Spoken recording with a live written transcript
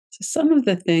So some of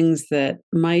the things that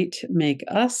might make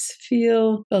us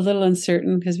feel a little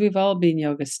uncertain, because we've all been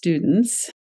yoga students,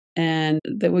 and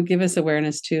that would give us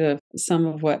awareness too of some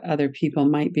of what other people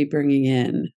might be bringing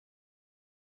in.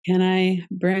 Can I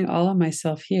bring all of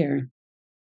myself here?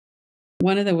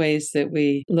 One of the ways that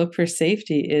we look for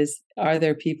safety is, are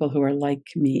there people who are like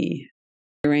me?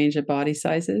 A range of body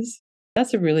sizes.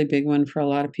 That's a really big one for a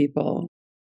lot of people.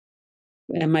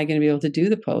 Am I going to be able to do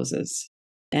the poses?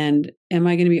 And am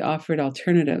I going to be offered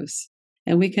alternatives?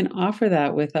 And we can offer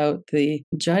that without the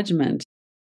judgment.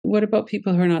 What about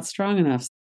people who are not strong enough?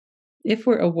 If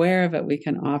we're aware of it, we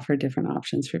can offer different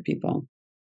options for people.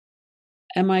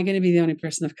 Am I going to be the only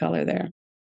person of color there?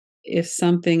 If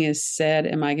something is said,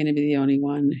 am I going to be the only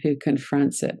one who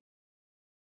confronts it?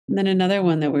 And then another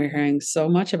one that we're hearing so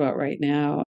much about right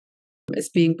now is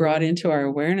being brought into our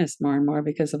awareness more and more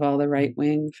because of all the right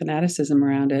wing fanaticism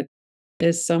around it,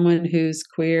 is someone who's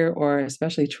queer or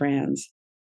especially trans.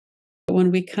 But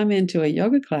when we come into a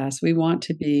yoga class, we want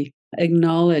to be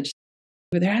acknowledged.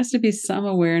 But there has to be some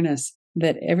awareness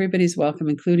that everybody's welcome,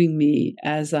 including me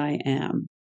as I am.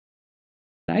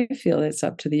 I feel it's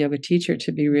up to the yoga teacher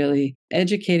to be really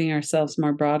educating ourselves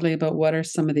more broadly about what are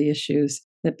some of the issues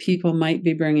that people might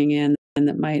be bringing in and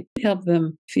that might help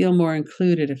them feel more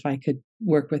included if I could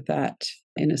work with that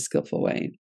in a skillful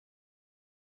way.